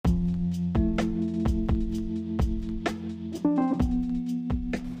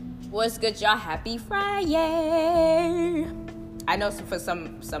What's good, y'all? Happy Friday. I know for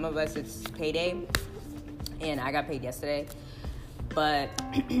some of us it's payday, and I got paid yesterday, but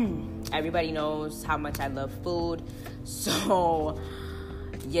everybody knows how much I love food, so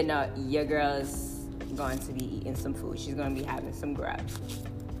you know your girl's going to be eating some food. She's going to be having some grub.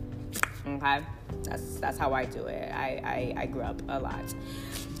 Okay, that's how I do it. I grub a lot.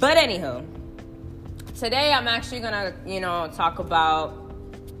 But anywho, today I'm actually gonna talk about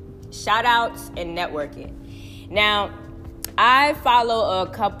shoutouts and networking. Now, I follow a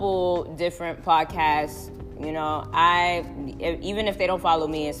couple different podcasts. Even if they don't follow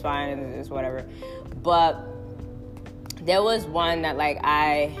me, it's fine. It's whatever. But there was one that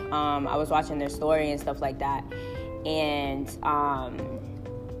I was watching their story and stuff like that, and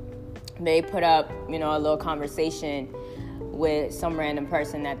they put up a little conversation with some random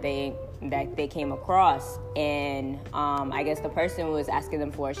person that they came across, and I guess the person was asking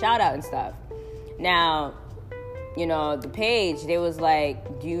them for a shout out and stuff. Now, the page, they was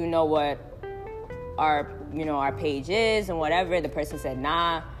like, do you know what our page is and whatever? The person said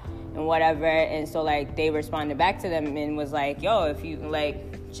nah and whatever, and so they responded back to them and was like, yo, if you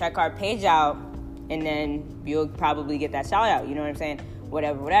check our page out, and then you'll probably get that shout out, you know what I'm saying?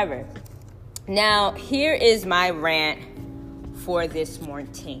 Whatever. Now, here is my rant for this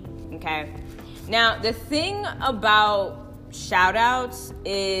morning. Okay. Now, the thing about shout outs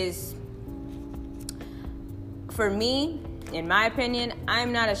is, for me, in my opinion,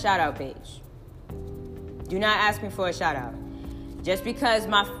 I'm not a shout out page. Do not ask me for a shout out. Just because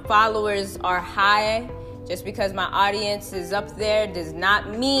my followers are high, just because my audience is up there, does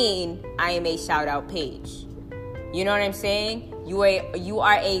not mean I am a shout out page. You know what I'm saying? You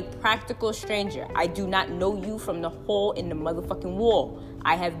are a practical stranger. I do not know you from the hole in the motherfucking wall.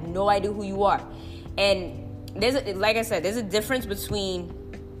 I have no idea who you are. And there's a difference between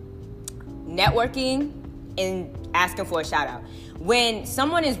networking and asking for a shout out. When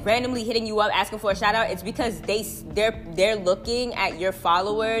someone is randomly hitting you up asking for a shout out, it's because they're looking at your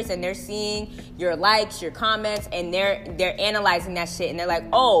followers and they're seeing your likes, your comments, and they're analyzing that shit, and they're like,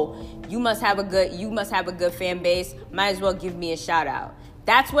 oh, you must have a good fan base. Might as well give me a shout out.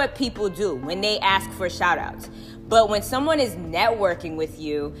 That's what people do when they ask for shout outs. But when someone is networking with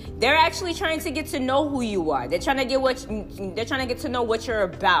you, they're actually trying to get to know who you are. They're trying to get to know what you're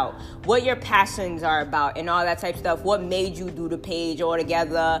about, what your passions are about, and all that type of stuff. What made you do the page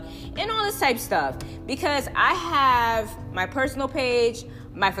altogether, and all this type of stuff. Because I have my personal page,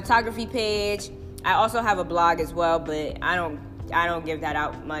 my photography page. I also have a blog as well, but I don't give that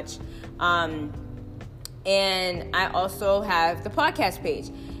out much. And I also have the podcast page.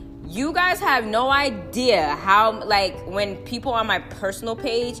 You guys have no idea how, when people on my personal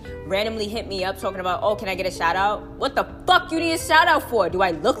page randomly hit me up talking about, oh, can I get a shout out? What the fuck you need a shout out for? Do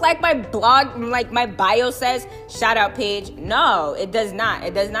I look like my blog, my bio says shout out page? No, it does not.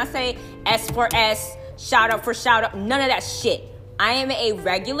 It does not say S for S, shout out for shout out. None of that shit. I am a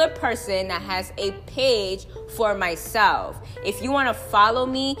regular person that has a page for myself. If you want to follow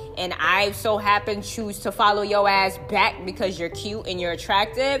me and I so happen choose to follow your ass back because you're cute and you're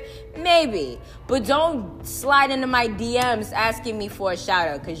attractive, maybe. But don't slide into my DMs asking me for a shout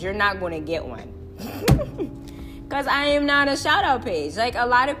out, because you're not going to get one. Because I am not a shout out page. A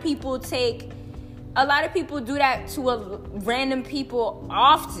lot of people do that to random people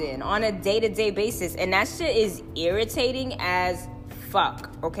often on a day-to-day basis, and that shit is irritating as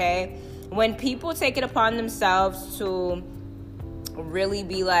fuck, okay? When people take it upon themselves to really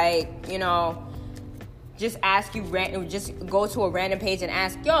be just ask you just go to a random page and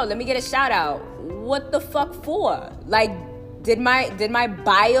ask, yo, let me get a shout out. What the fuck for? Did my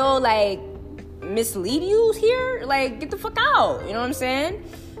bio mislead you here? Get the fuck out. You know what I'm saying?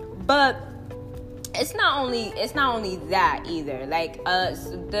 But it's not only that either.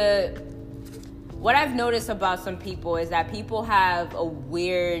 What I've noticed about some people is that people have a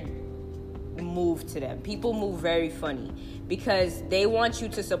weird move to them. People move very funny because they want you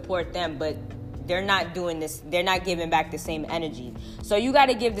to support them, but they're not doing this. They're not giving back the same energy. So you got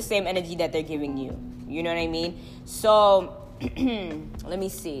to give the same energy that they're giving you. You know what I mean? So let me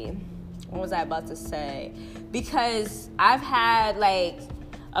see. What was I about to say? Because I've had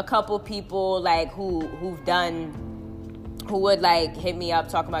a couple people who would hit me up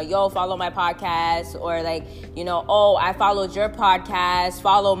talking about, yo, follow my podcast, or oh, I followed your podcast,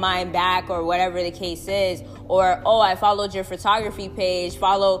 follow mine back, or whatever the case is, or oh, I followed your photography page,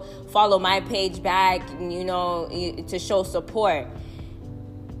 follow my page back, to show support.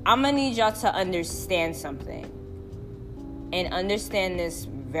 I'm gonna need y'all to understand something, and understand this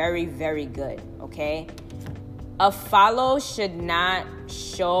very, very good, okay? a follow should not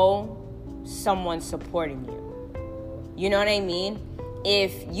show someone supporting you. You know what I mean?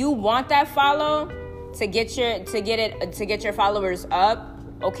 If you want that follow to get your followers up,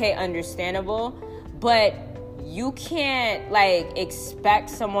 okay, understandable. But you can't like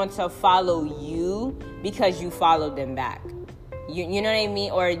expect someone to follow you because you followed them back. You know what I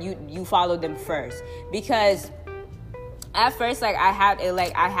mean? Or you followed them first. Because at first, like I had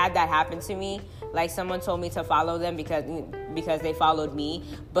that happen to me. Like someone told me to follow them because they followed me,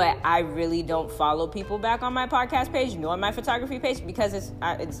 but I really don't follow people back on my podcast page nor my photography page because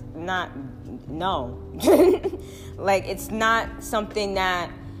it's not like it's not something that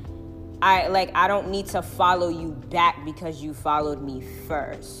I don't need to follow you back because you followed me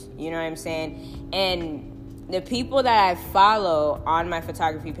first. You know what I'm saying? And the people that I follow on my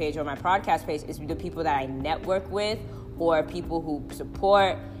photography page or my podcast page is the people that I network with or people who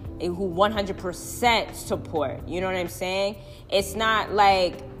support, who 100% support. You know what I'm saying? It's not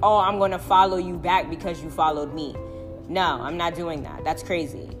like, oh, I'm going to follow you back because you followed me. No, I'm not doing that. That's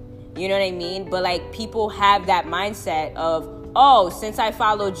crazy. You know what I mean? But like people have that mindset of, oh, since I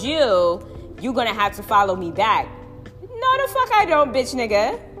followed you, you're going to have to follow me back. No, the fuck I don't, bitch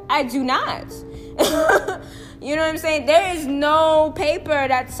nigga. I do not. You know what I'm saying? There is no paper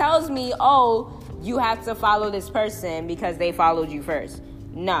that tells me, oh, you have to follow this person because they followed you first.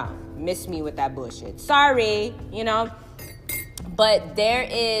 No, miss me with that bullshit. Sorry, you know. But there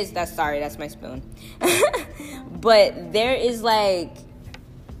is, that's my spoon. But there is like,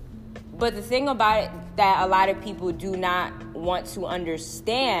 but the thing about it that a lot of people do not want to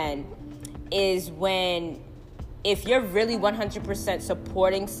understand is if you're really 100%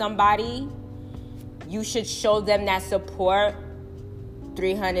 supporting somebody, you should show them that support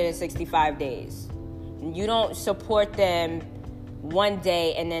 365 days. You don't support them one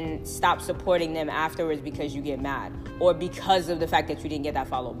day and then stop supporting them afterwards because you get mad or because of the fact that you didn't get that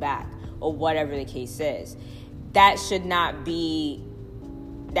follow back or whatever the case is. That should not be,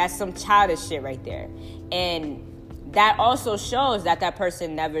 that's some childish shit right there. And that also shows that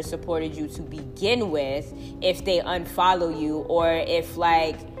person never supported you to begin with if they unfollow you or if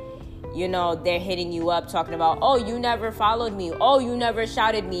like, you know, they're hitting you up talking about, oh, you never followed me. Oh, you never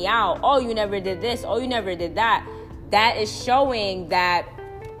shouted me out. Oh, you never did this. Oh, you never did that. That is showing that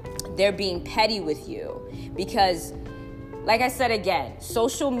they're being petty with you. Because, like I said again,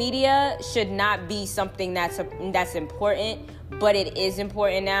 social media should not be something that's important, but it is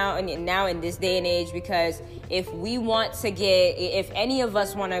important now in this day and age, because if any of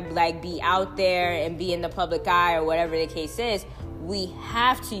us want to like be out there and be in the public eye or whatever the case is, we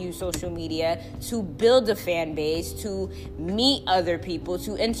have to use social media to build a fan base, to meet other people,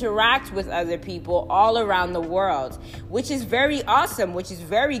 to interact with other people all around the world, which is very awesome, which is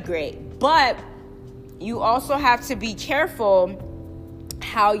very great. But you also have to be careful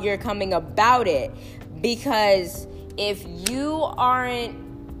how you're coming about it, because if you aren't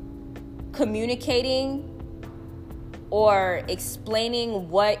communicating or explaining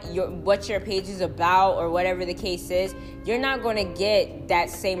what your page is about or whatever the case is, you're not going to get that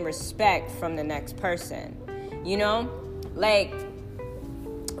same respect from the next person. You know? Like,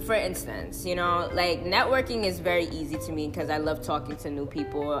 for instance, you know, like networking is very easy to me because I love talking to new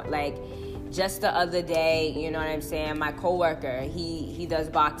people. Like, just the other day, you know what I'm saying, my coworker, he does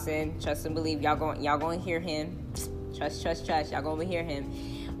boxing. Trust and believe, y'all going to hear him. Trust, y'all going to hear him.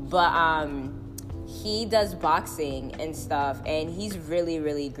 But he does boxing and stuff, and he's really,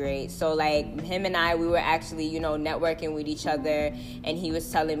 really great. So, like, him and I, we were actually, you know, networking with each other, and he was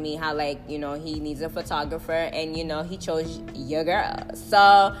telling me how, like, you know, he needs a photographer, and, you know, he chose your girl.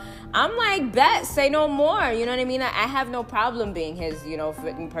 So, I'm like, bet, say no more, you know what I mean? I have no problem being his, you know,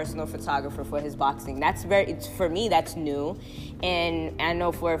 personal photographer for his boxing. For me, that's new, and I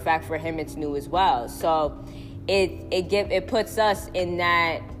know for a fact for him it's new as well. So, it puts us in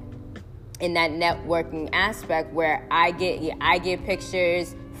that networking aspect where I get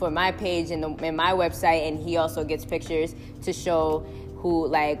pictures for my page and my website, and he also gets pictures to show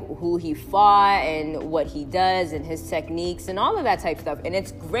who he fought and what he does and his techniques and all of that type of stuff. And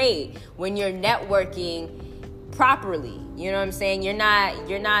it's great when you're networking properly. You know what I'm saying? You're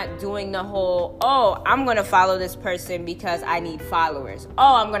not doing the whole, oh, I'm gonna follow this person because I need followers.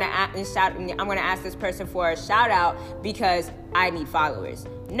 Oh, I'm gonna ask this person for a shout out because I need followers.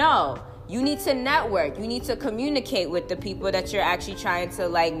 No. You need to network. You need to communicate with the people that you're actually trying to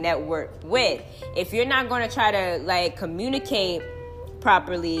like network with. If you're not going to try to like communicate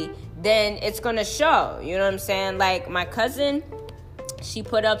properly, then it's going to show. You know what I'm saying? Like my cousin, she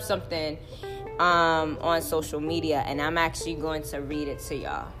put up something on social media, and I'm actually going to read it to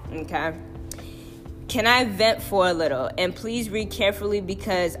y'all. Okay? Can I vent for a little? And please read carefully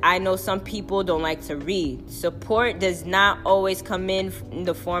because I know some people don't like to read. Support does not always come in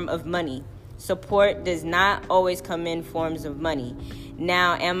the form of money. Support does not always come in forms of money.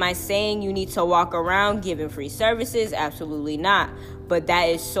 Now, am I saying you need to walk around giving free services? Absolutely not. But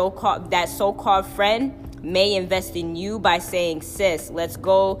that so-called friend may invest in you by saying, sis, let's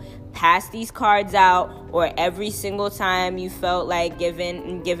go pass these cards out, or every single time you felt like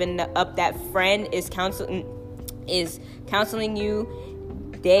giving up, that friend is counseling you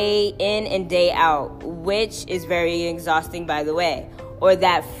day in and day out, which is very exhausting, by the way. Or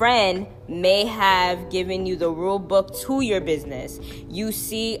that friend may have given you the rule book to your business. You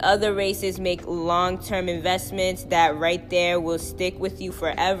see other races make long-term investments that right there will stick with you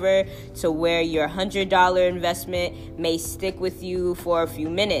forever, to where your $100 investment may stick with you for a few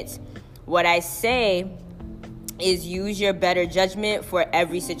minutes. What I say is use your better judgment for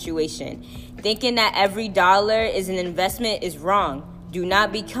every situation. Thinking that every dollar is an investment is wrong. Do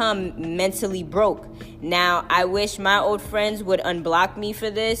not become mentally broke. Now, I wish my old friends would unblock me for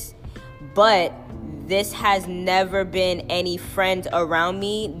this, but this has never been any friend around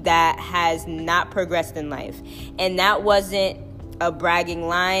me that has not progressed in life. And that wasn't a bragging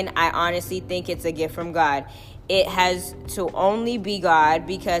line. I honestly think it's a gift from God. It has to only be God,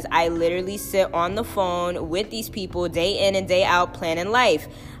 because I literally sit on the phone with these people day in and day out planning life.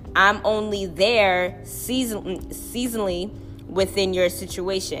 I'm only there seasonally within your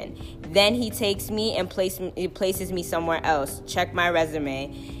situation. Then he takes me and places me somewhere else. Check my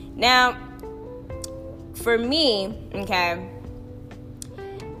resume. Now, for me, okay,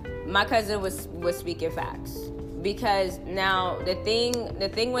 my cousin was speaking facts, because now the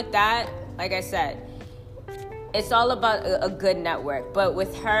thing with that, like I said, it's all about a good network. But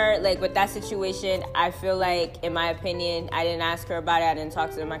with her, like with that situation, I feel like, in my opinion, I didn't ask her about it. I didn't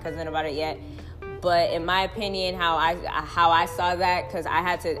talk to my cousin about it yet. But in my opinion, how I saw that, because I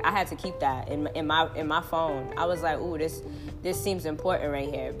had to keep that in my phone. I was like, ooh, this seems important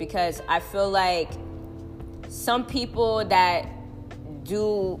right here, because I feel like some people that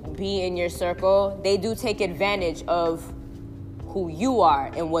do be in your circle, they do take advantage of who you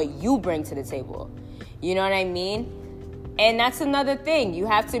are and what you bring to the table. You know what I mean? And that's another thing. You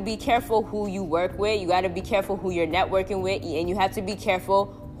have to be careful who you work with. You got to be careful who you're networking with, and you have to be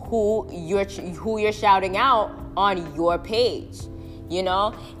careful who you're shouting out on your page. You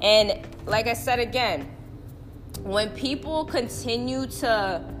know? And like I said again, when people continue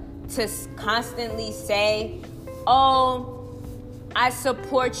to constantly say, "Oh, I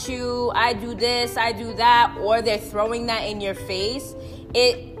support you, I do this, I do that," or they're throwing that in your face,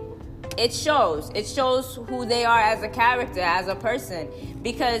 it shows who they are as a character, as a person,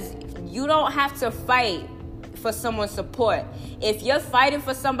 because you don't have to fight for someone's support. If you're fighting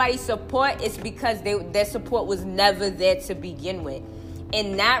for somebody's support, it's because their support was never there to begin with.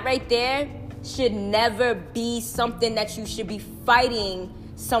 And that right there should never be something that you should be fighting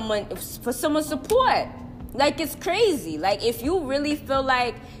for someone's support. Like, it's crazy. Like, if you really feel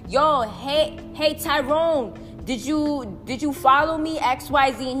like, yo, hey Tyrone, did you follow me,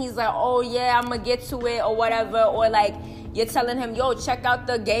 XYZ? And he's like, oh yeah, I'm gonna get to it, or whatever. Or like, you're telling him, yo, check out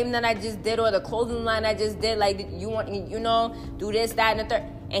the game that I just did, or the clothing line I just did. Like, you want, do this, that, and the third.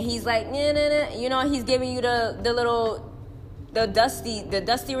 And he's like, nah. He's giving you the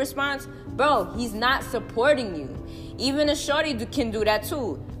dusty response. Bro, he's not supporting you. Even a shorty can do that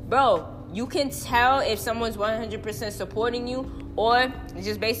too. Bro, you can tell if someone's 100% supporting you, or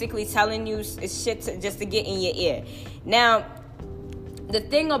just basically telling you shit just to get in your ear. Now, the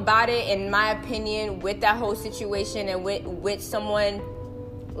thing about it, in my opinion, with that whole situation, and with someone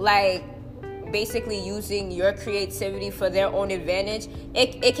like basically using your creativity for their own advantage,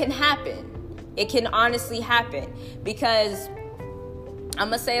 it can happen. It can honestly happen, because I'm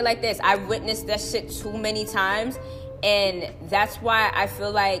gonna say it like this: I've witnessed that shit too many times. And that's why I feel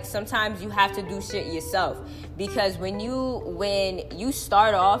like sometimes you have to do shit yourself. Because when you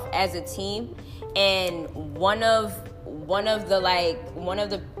start off as a team, and one of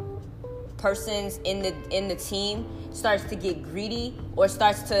the persons in the team starts to get greedy or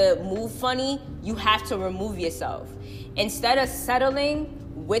starts to move funny, you have to remove yourself. Instead of settling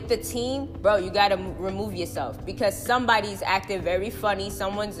with the team, bro, you gotta remove yourself, because somebody's acting very funny,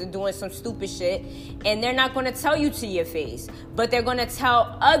 someone's doing some stupid shit, and they're not gonna tell you to your face, but they're gonna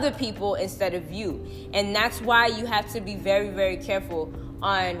tell other people instead of you. And that's why you have to be very, very careful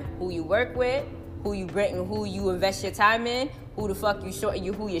on who you work with, who you bring, who you invest your time in, who the fuck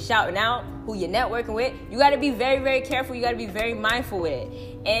who you're shouting out, who you're networking with. You gotta be very, very careful. You gotta be very mindful with it.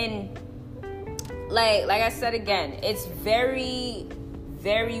 And like I said again, it's very,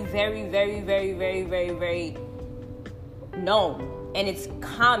 very, very, very, very, very, very, very known, and it's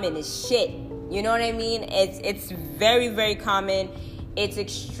common as shit. You know what I mean? It's very, very common. It's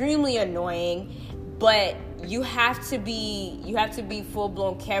extremely annoying, but you have to be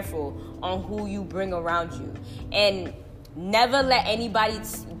full-blown careful on who you bring around you, and never let anybody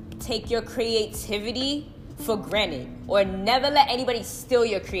take your creativity for granted, or never let anybody steal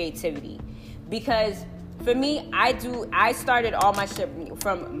your creativity. Because for me, I started all my shit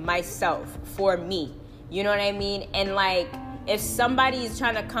from myself, for me. You know what I mean? And like, if somebody is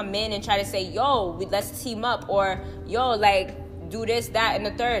trying to come in and try to say, yo, let's team up, or yo, like, do this, that, and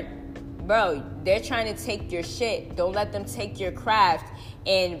the third, bro, they're trying to take your shit. Don't let them take your craft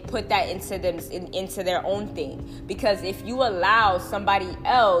and put that into their own thing. Because if you allow somebody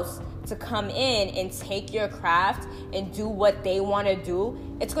else to come in and take your craft and do what they want to do,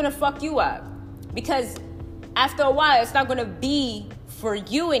 it's going to fuck you up. Because after a while, it's not going to be for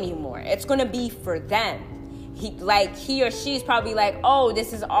you anymore. It's going to be for them. He or she's probably like, oh,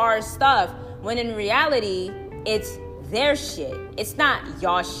 this is our stuff. When in reality, it's their shit. It's not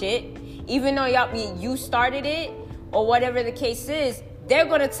y'all shit. Even though you started it, or whatever the case is, they're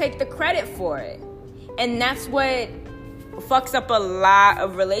going to take the credit for it. And that's what fucks up a lot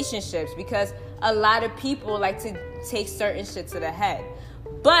of relationships, because a lot of people like to take certain shit to the head.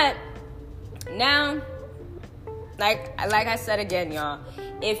 But now, like I said again, y'all,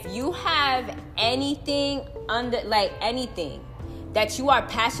 if you have anything anything that you are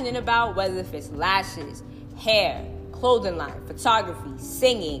passionate about, whether if it's lashes, hair, clothing line, photography,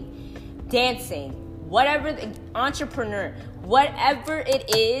 singing, dancing, whatever, entrepreneur, whatever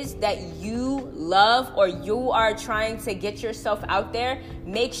it is that you love, or you are trying to get yourself out there,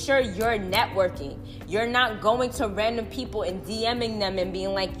 make sure you're networking. You're not going to random people and DMing them and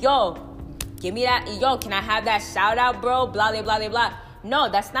being like, yo, give me that, yo, can I have that shout out, bro? Blah, blah, blah, blah, blah. No,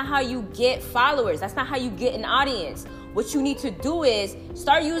 that's not how you get followers. That's not how you get an audience. What you need to do is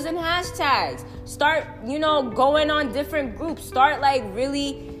start using hashtags. Start, going on different groups. Start like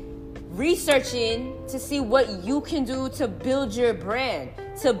really researching to see what you can do to build your brand,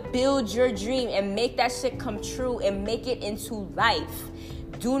 to build your dream, and make that shit come true and make it into life.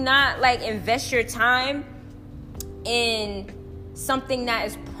 Do not invest your time in something that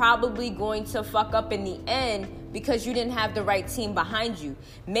is probably going to fuck up in the end because you didn't have the right team behind you.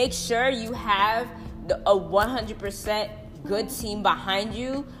 Make sure you have a 100% good team behind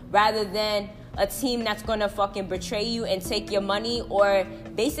you, rather than a team that's gonna fucking betray you and take your money, or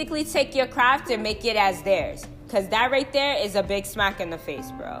basically take your craft and make it as theirs. Cause that right there is a big smack in the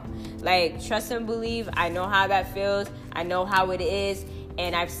face, bro. Like, trust and believe, I know how that feels. I know how it is.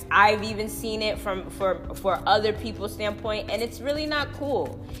 And I've even seen it for other people's standpoint, and it's really not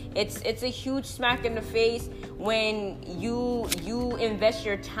cool. It's a huge smack in the face when you invest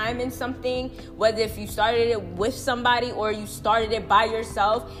your time in something, whether if you started it with somebody or you started it by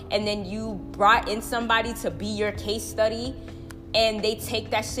yourself, and then you brought in somebody to be your case study, and they take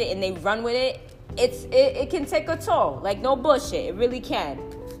that shit and they run with it. It can take a toll. Like, no bullshit, it really can.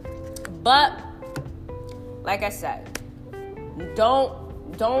 But like I said, don't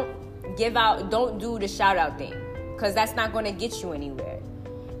do the shout out thing, because that's not going to get you anywhere.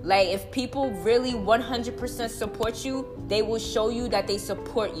 Like, if people really 100% support you, they will show you that they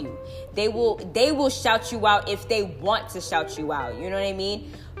support you. They will shout you out if they want to shout you out. You know what I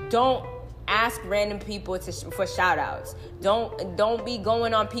mean? Don't ask random people for shout outs. Don't be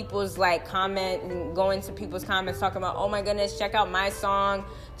going on people's going to people's comments talking about, oh my goodness, check out my song,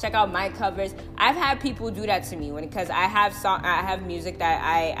 check out my covers. I've had people do that to me because I have music that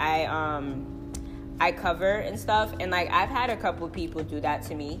I cover and stuff, and I've had a couple people do that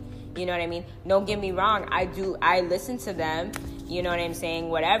to me. You know what I mean? Don't get me wrong, I listen to them, you know what I'm saying,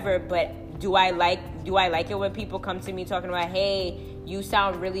 whatever, but do I like it when people come to me talking about, hey, you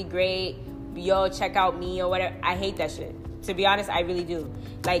sound really great, yo, check out me or whatever? I hate that shit. To be honest, I really do.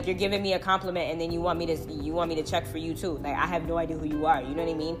 Like, you're giving me a compliment and then you want me to check for you too. Like, I have no idea who you are, you know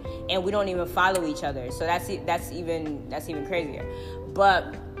what I mean? And we don't even follow each other. So that's even crazier.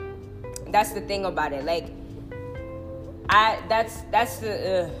 But that's the thing about it. Like, that's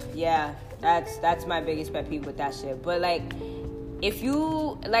my biggest pet peeve with that shit. But if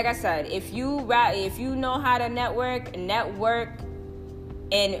you, like I said, if you know how to network,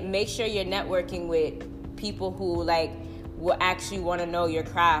 and make sure you're networking with people who will actually want to know your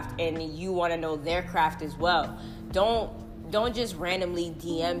craft, and you want to know their craft as well. Don't just randomly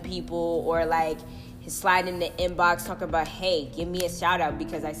DM people or slide in the inbox talking about, hey, give me a shout out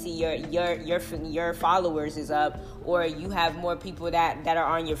because I see your followers is up, or you have more people that are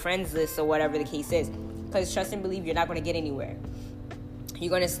on your friends list, or whatever the case is. Because trust and believe, you're not going to get anywhere. you're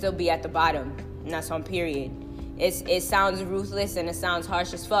going to still be at the bottom. And that's on period. It sounds ruthless and it sounds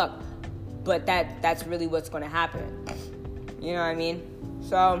harsh as fuck, but that's really what's going to happen. You know what I mean?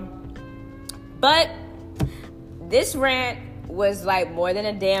 So, but this rant was like more than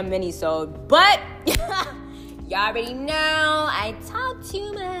a damn minisode, but y'all already know I talk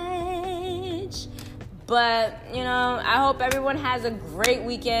too much. But, you know, I hope everyone has a great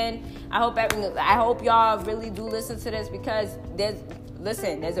weekend. I hope y'all really do listen to this, because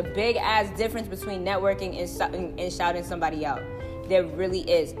there's a big ass difference between networking and shouting somebody out. There really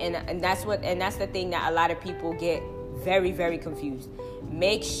is. And that's the thing that a lot of people get very, very confused.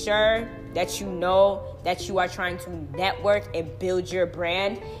 Make sure that you know that you are trying to network and build your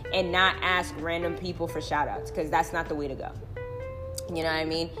brand, and not ask random people for shout outs, because that's not the way to go. You know what I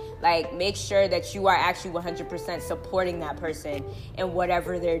mean? Like, make sure that you are actually 100% supporting that person in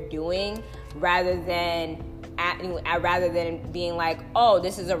whatever they're doing, rather than being like, oh,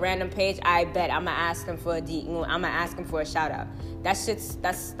 this is a random page, I bet I'm gonna ask them for a shout out.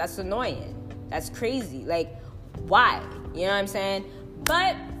 That's annoying. That's crazy. Like, why? You know what I'm saying?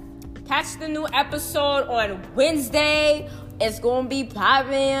 But catch the new episode on Wednesday. It's gonna be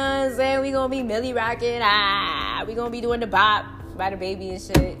popping, you know what I'm saying? We gonna be Millie rocking. We gonna be doing the bop by the baby and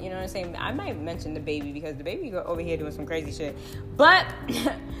shit. You know what I'm saying? I might mention the baby, because the baby go over here doing some crazy shit. But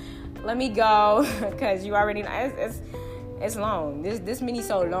let me go, because you already know it's long. This mini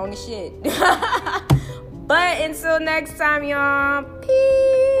so long as shit. But until next time, y'all.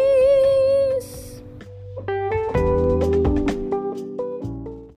 Peace.